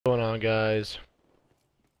guys.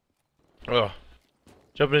 Oh,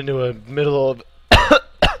 jumping into a middle of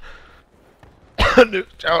new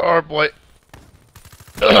tower boy.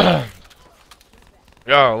 Golly,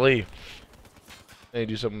 I need to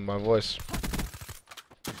do something with my voice.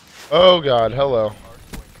 Oh God, hello.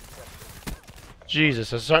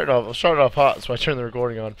 Jesus, I started off hot, so I turned the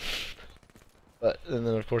recording on. And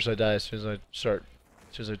then of course I die as soon as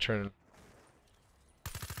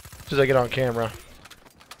I get on camera.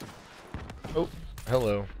 Oh,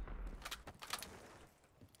 hello.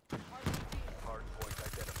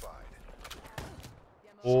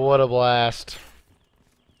 What a blast.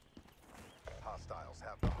 Hostiles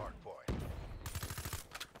have the hard point.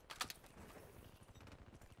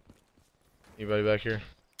 Anybody back here?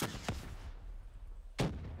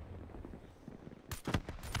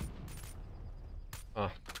 Huh.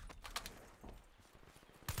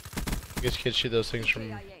 I guess you can shoot those things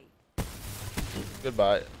from...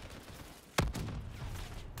 Goodbye.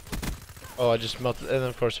 Oh, I just melted... And then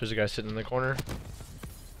of course there's a guy sitting in the corner.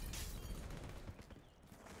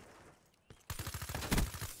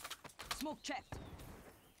 Smoke checked.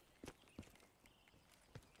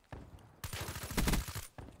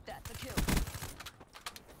 That's a kill.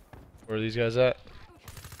 Where are these guys at?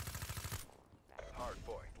 Hard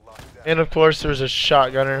point locked down. And of course there's a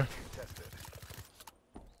shotgunner. Contested.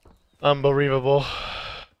 Unbelievable.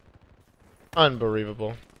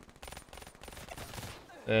 Unbelievable.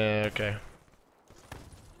 Okay.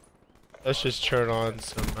 Let's just turn on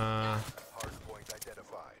some Hard point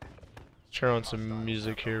identified. turn on some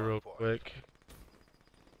music here real quick.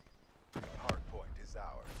 Hard point is ours.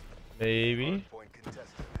 Maybe. Hard point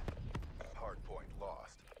contested. Hard point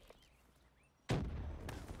lost.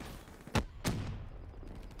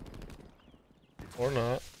 Or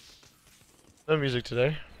not. No music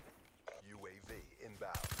today. UAV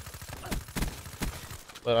inbound.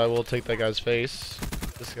 But I will take that guy's face.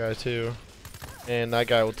 This guy too. And that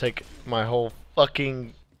guy will take my whole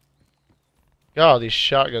fucking... God, these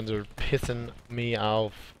shotguns are pissing me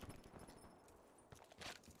off.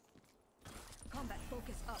 Combat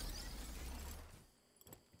focus up.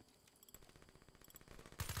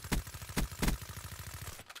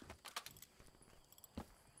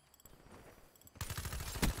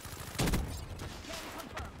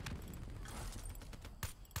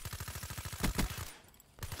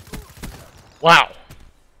 Wow!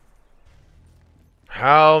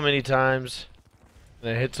 How many times can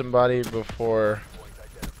I hit somebody before Point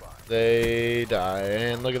identified. they die?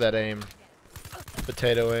 And look at that aim.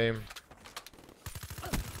 Potato aim.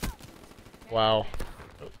 Wow.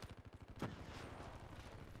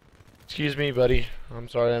 Excuse me, buddy. I'm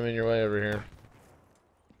sorry I'm in your way over here.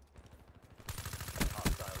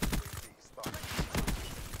 Hostile UAV spotted.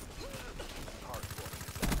 Hard point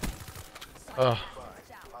is ours. Oh,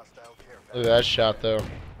 Hostile care look at that shot though.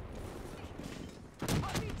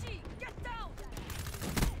 RPG, get down.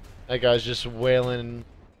 That guy's just wailing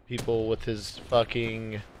people with his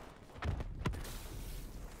fucking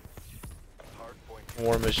Hard point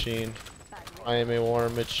war machine. I am a war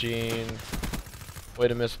machine. Way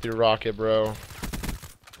to mess with your rocket, bro.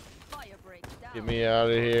 Fire break down. Get me out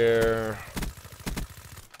of here.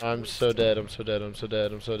 I'm so dead, I'm so dead, I'm so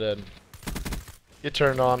dead, I'm so dead. Get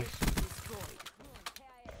turned on. Destroyed.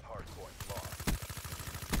 hard point lost.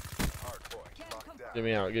 Hard point locked down. Get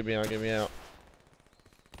me out, get me out, get me out.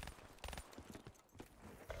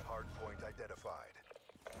 Hard point identified.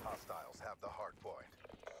 Hostiles have the hard point.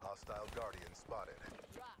 Hostile guardian spotted.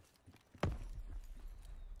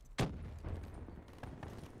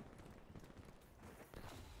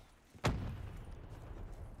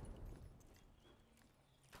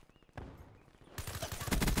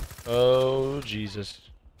 Oh, Jesus.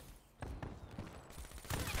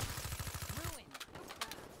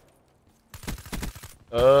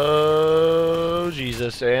 Oh,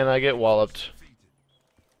 Jesus. And I get walloped.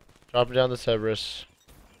 Dropping down the Cerberus.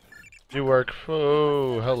 Do work.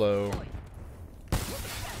 Oh, hello.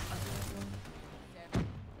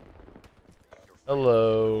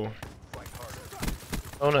 Hello. Fight harder.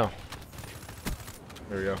 Oh, no.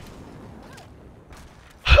 There we go.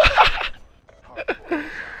 Hard point is ours.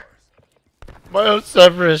 My own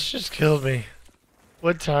Cerberus just killed me.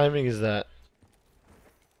 What timing is that?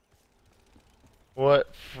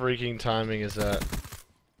 What freaking timing is that?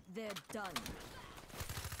 They're done.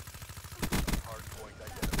 Hard point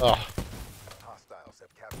identified. Oh, Hostiles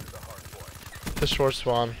have captured the hard point. the short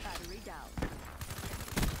spawn. Battery down.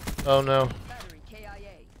 Oh no. Battery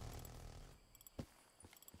KIA.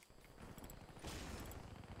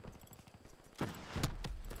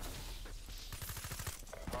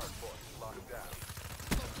 Hard point locked down.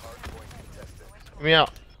 Hard point contested. Get me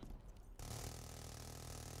out.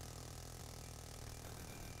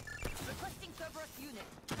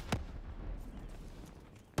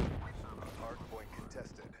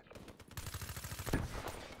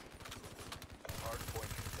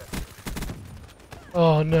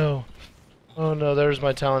 Oh no. Oh no, there's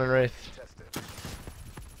my Talon and Wraith. Tested.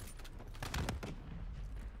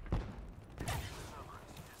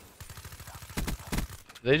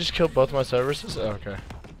 Did they just kill both my services? Oh, okay.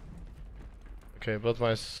 Okay, both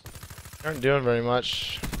my aren't doing very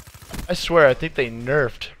much. I swear, I think they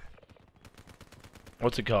nerfed.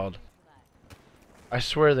 What's it called? I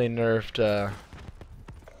swear they nerfed Hardpoint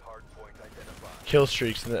identified. kill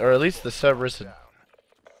streaks, or at least the Cerberus had Down.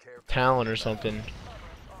 Care Talon or something.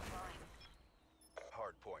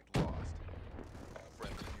 Hardpoint lost.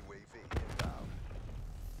 Friendly UAV inbound.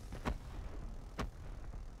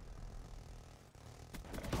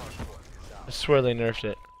 Hardpoint is I out. swear they nerfed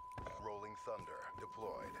it. Rolling thunder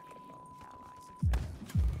deployed.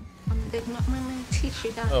 Did not women teach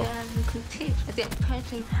you that Oh. you could teach a deaf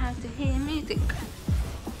person how to hear music?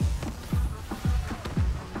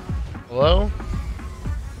 Hello?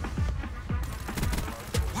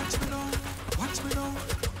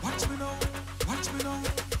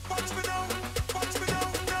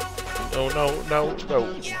 No, no, no,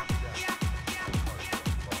 no.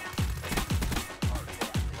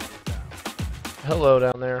 Hello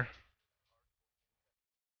down there.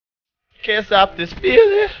 Can't stop this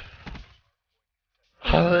feeling.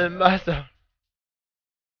 All in myself.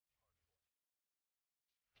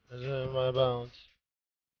 It's in my bones.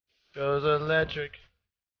 Goes electric.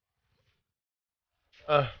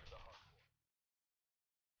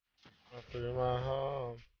 Through my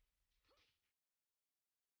home.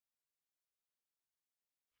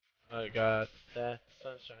 I got that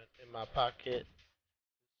sunshine in my pocket.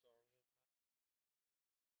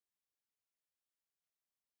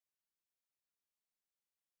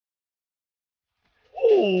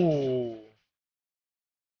 Ooh.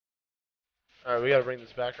 Alright, we gotta bring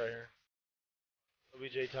this back right here.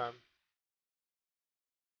 OBJ time.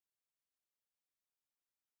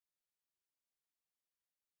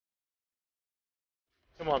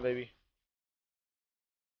 Come on, baby.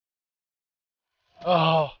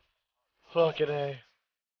 Oh, fucking A.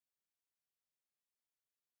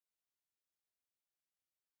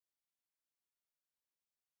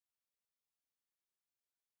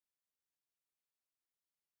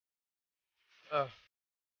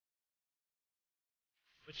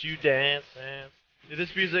 But you dance, man. Dude,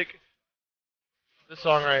 this music, this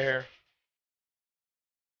song right here.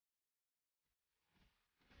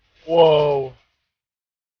 Whoa.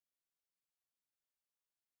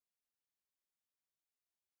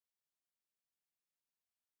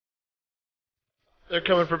 They're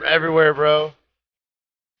coming from everywhere, bro.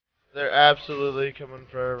 They're absolutely coming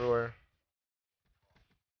from everywhere.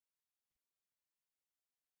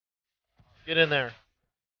 Get in there.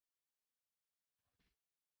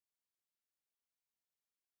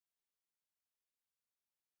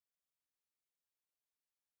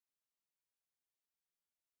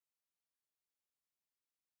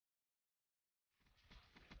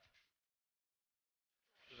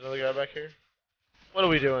 There's another guy back here. What are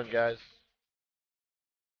we doing, guys?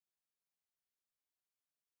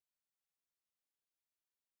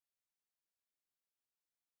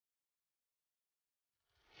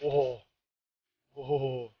 Whoa.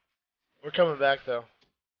 Whoa. We're coming back, though.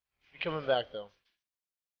 We're coming back, though.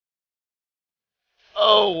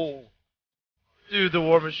 Oh! Dude, the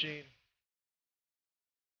war machine.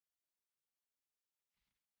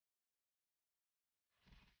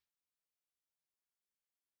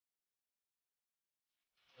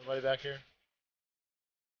 Nobody back here?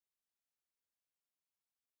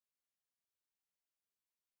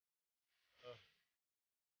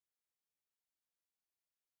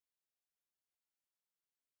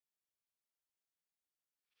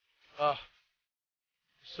 Oh,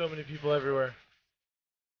 so many people everywhere.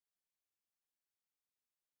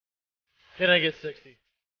 Can I get 60?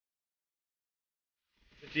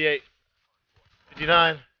 58.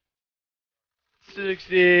 59.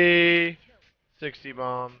 60. 60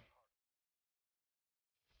 bomb.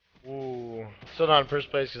 Ooh. Still not in first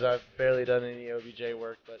place because I've barely done any OBJ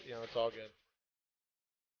work, but, you know, it's all good.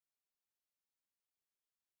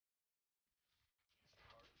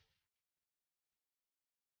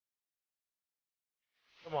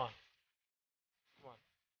 Come on. Come on.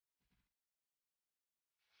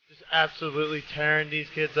 Just absolutely tearing these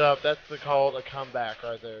kids up. That's the call to comeback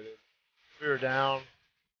right there, dude. We were down.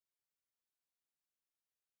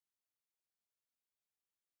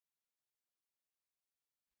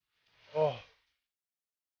 Oh.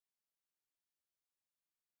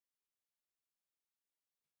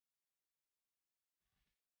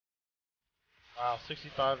 Wow,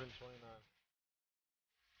 65 and 29.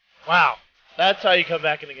 Wow. That's how you come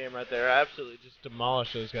back in the game right there. Absolutely just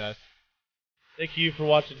demolish those guys. Thank you for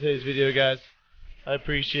watching today's video, guys. I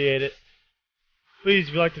appreciate it. Please,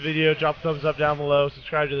 if you liked the video, drop a thumbs up down below.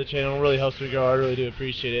 Subscribe to the channel. It really helps me grow. I really do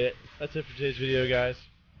appreciate it. That's it for today's video, guys.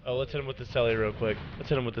 Oh, let's hit him with the celly real quick. Let's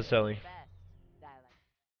hit him with the celly.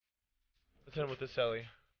 Let's hit him with the celly.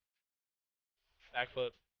 Backflip.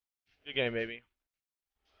 Good game, baby.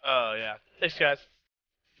 Oh, yeah. Thanks, guys.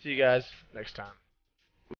 See you guys next time.